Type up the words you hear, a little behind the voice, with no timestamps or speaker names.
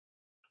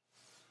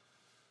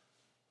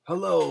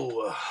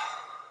Hello.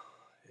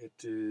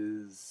 It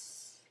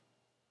is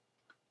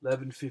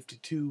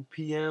 11:52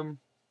 p.m.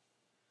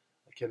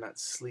 I cannot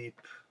sleep.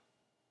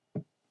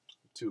 I'm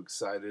too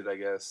excited, I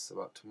guess,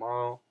 about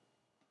tomorrow.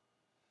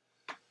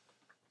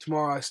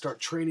 Tomorrow I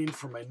start training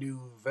for my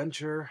new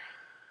venture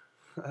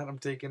that I'm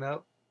taking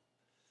up.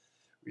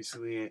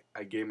 Recently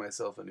I gave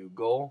myself a new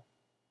goal,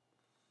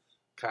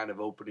 kind of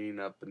opening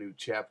up a new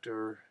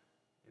chapter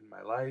in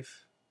my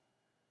life.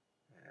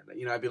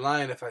 And I'd be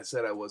lying if I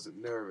said I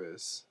wasn't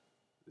nervous.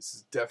 This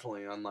is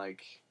definitely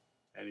unlike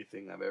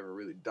anything I've ever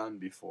really done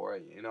before.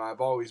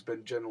 I've always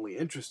been generally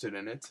interested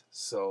in it,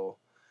 so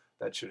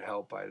that should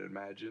help, I'd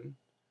imagine.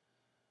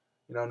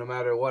 No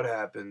matter what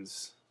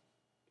happens,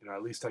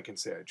 at least I can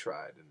say I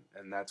tried,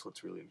 and that's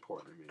what's really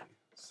important to me.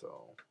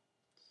 So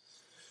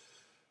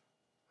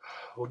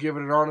we'll give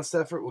it an honest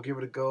effort, we'll give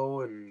it a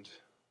go, and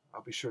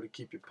I'll be sure to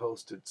keep you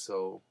posted.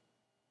 So,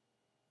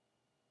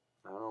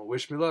 I don't know,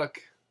 wish me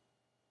luck.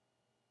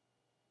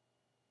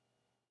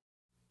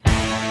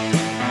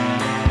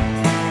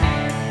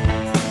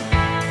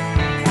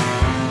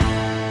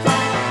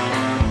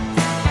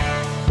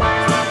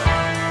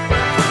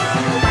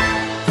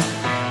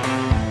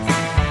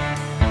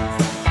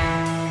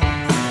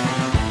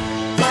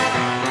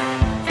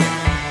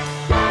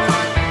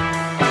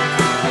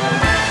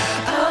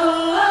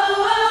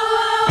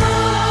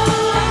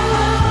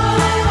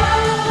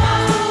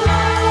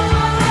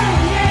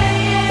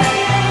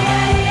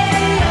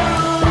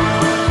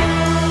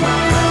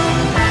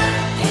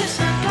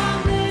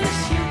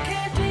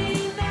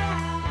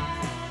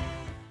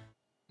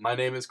 My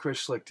name is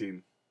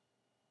Schlichting,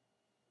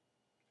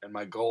 and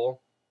my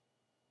goal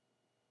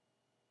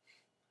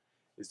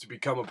is to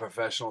become a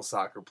professional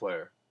soccer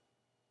player.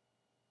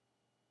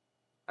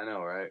 I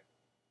know, right?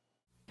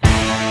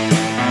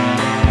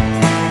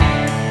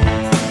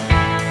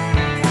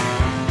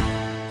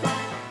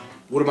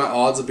 What are my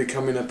odds of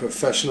becoming a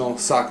professional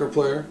soccer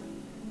player?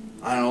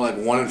 I don't know, like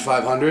 1 in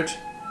 500.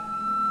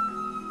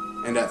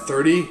 And at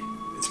 30,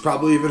 it's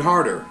probably even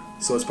harder.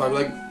 So it's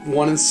probably like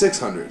 1 in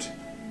 600.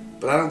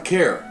 But I don't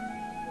care.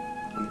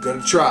 I'm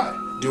gonna try.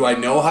 Do I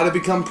know how to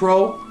become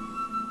pro?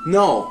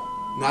 No,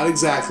 not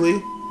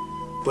exactly.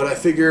 But I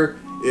figure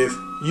if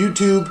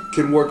YouTube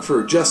can work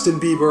for Justin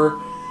Bieber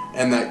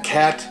and that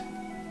cat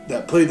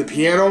that played the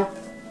piano,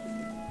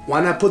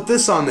 why not put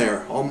this on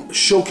there? I'll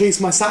showcase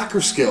my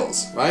soccer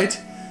skills, right?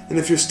 And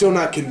if you're still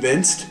not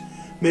convinced,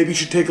 maybe you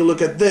should take a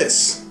look at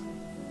this.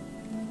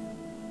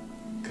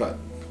 Cut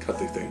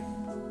the thing.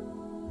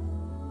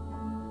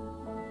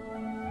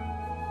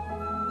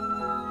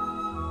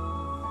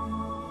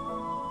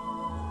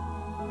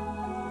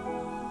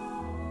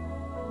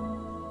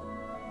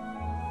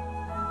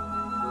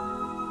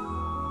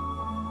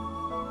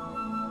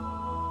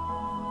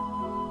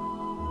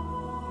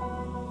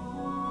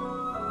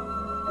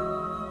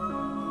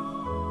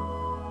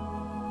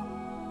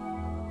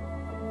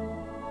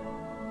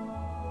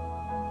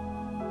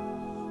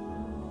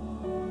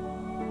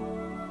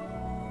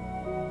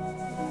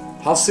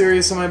 How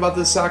serious am I about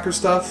this soccer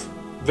stuff?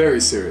 Very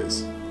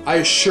serious. I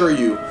assure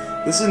you,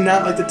 this is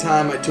not like the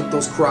time I took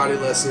those karate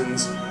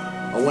lessons,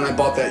 or when I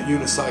bought that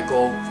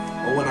unicycle,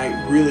 or when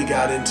I really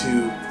got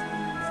into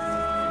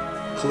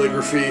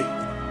calligraphy.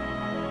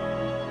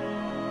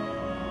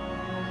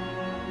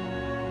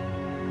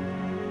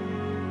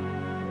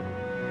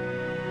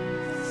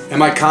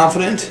 Am I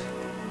confident?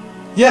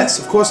 Yes,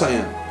 of course I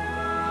am.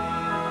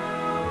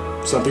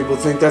 Some people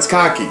think that's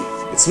cocky.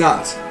 It's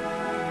not.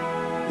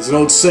 There's an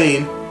old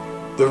saying,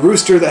 the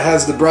rooster that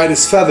has the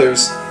brightest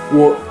feathers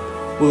will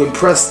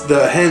impress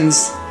the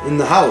hens in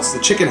the house, the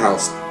chicken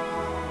house.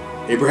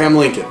 Abraham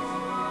Lincoln.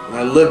 And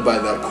I live by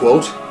that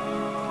quote.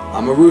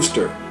 I'm a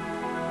rooster,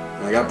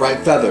 and I got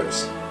bright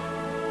feathers,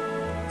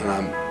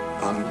 and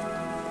I'm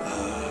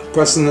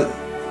pressing the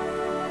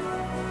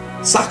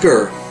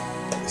soccer.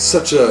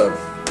 Such a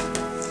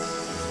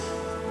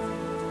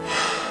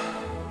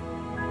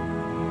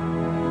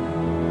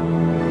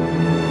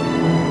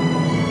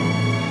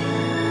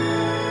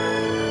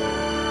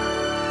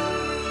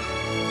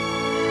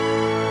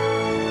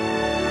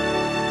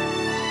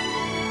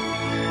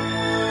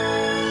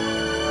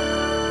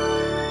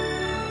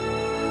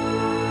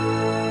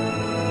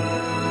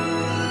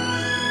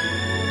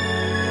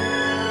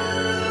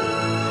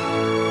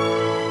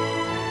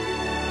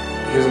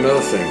Here's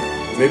another thing.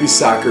 Maybe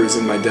soccer is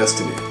in my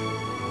destiny.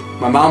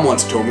 My mom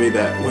once told me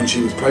that when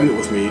she was pregnant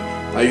with me,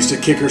 I used to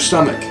kick her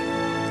stomach.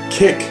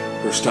 Kick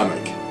her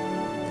stomach.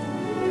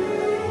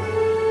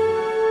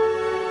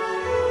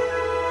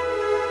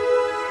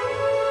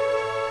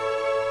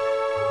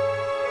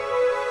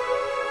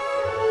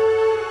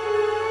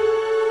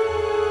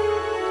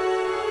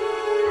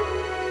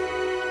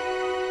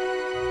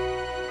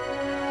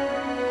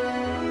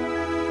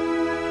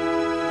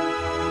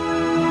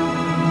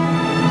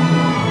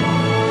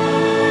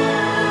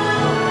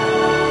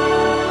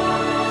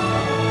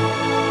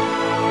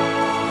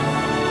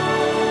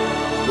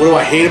 What do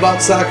I hate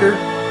about soccer?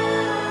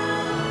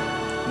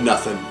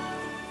 Nothing.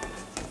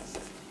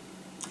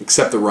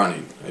 Except the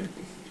running. I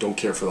don't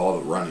care for all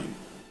the running.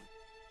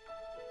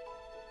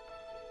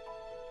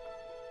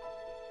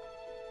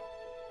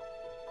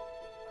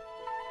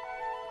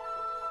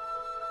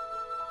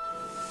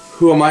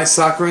 Who are my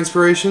soccer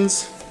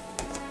inspirations?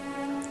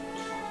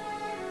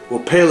 Well,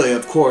 Pele,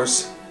 of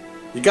course.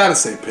 You gotta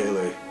say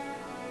Pele.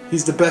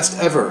 He's the best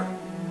ever.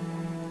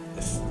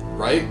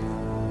 Right?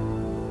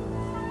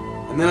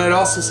 And then I'd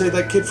also say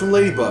that kid from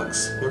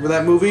Ladybugs. Remember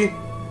that movie?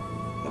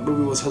 That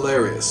movie was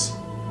hilarious.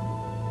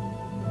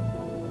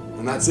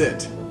 And that's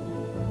it.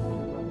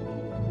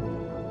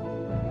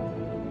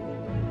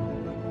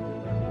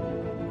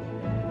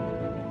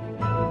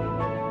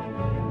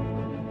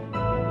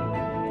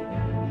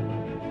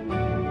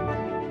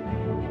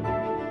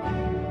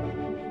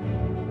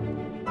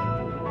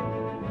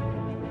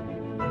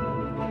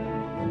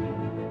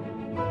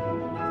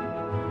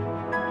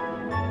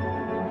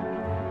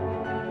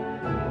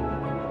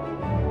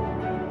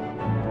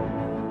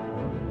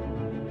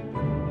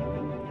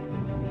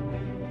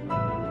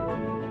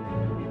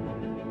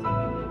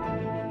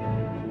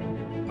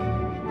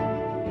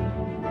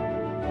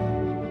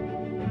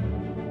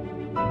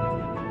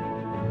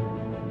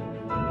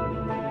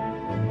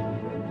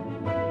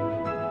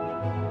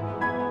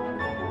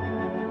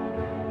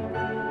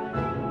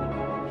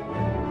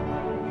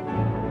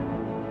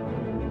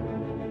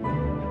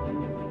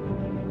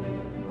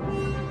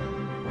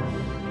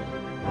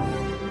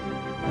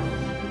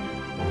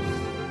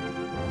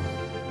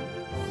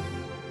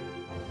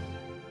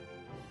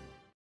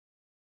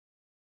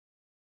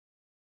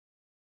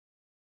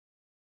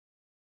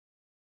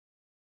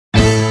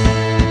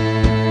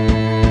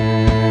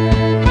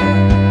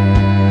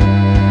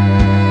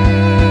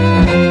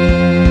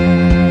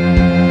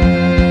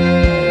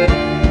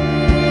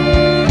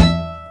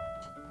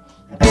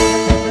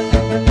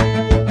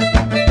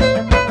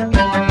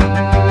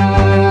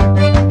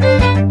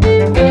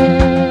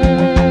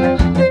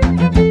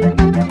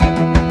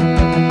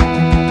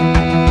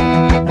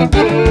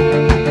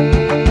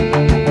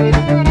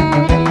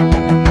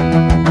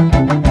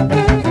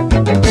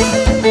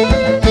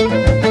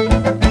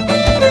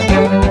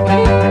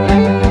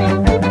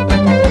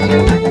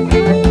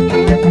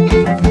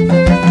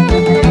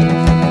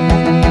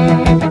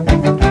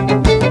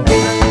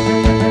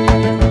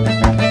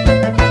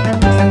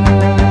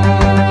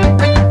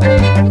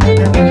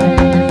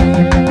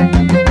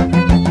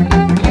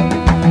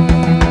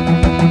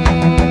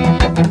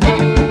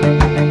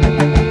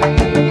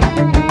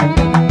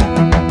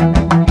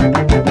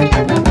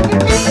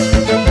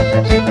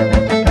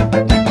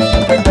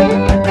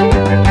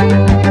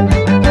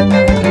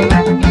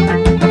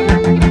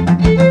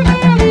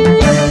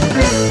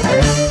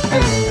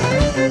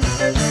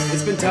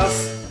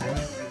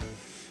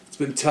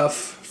 Been tough.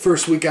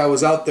 First week I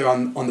was out there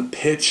on the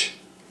pitch,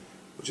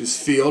 which is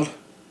field.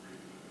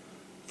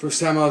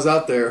 First time I was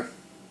out there,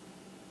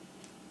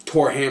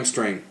 tore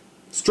hamstring.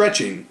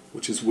 Stretching,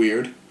 which is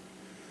weird.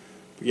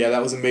 But yeah,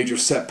 that was a major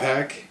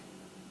setback.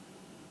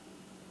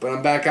 But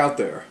I'm back out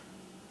there.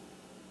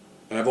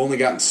 And I've only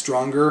gotten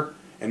stronger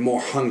and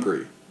more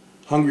hungry.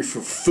 Hungry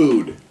for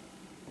food.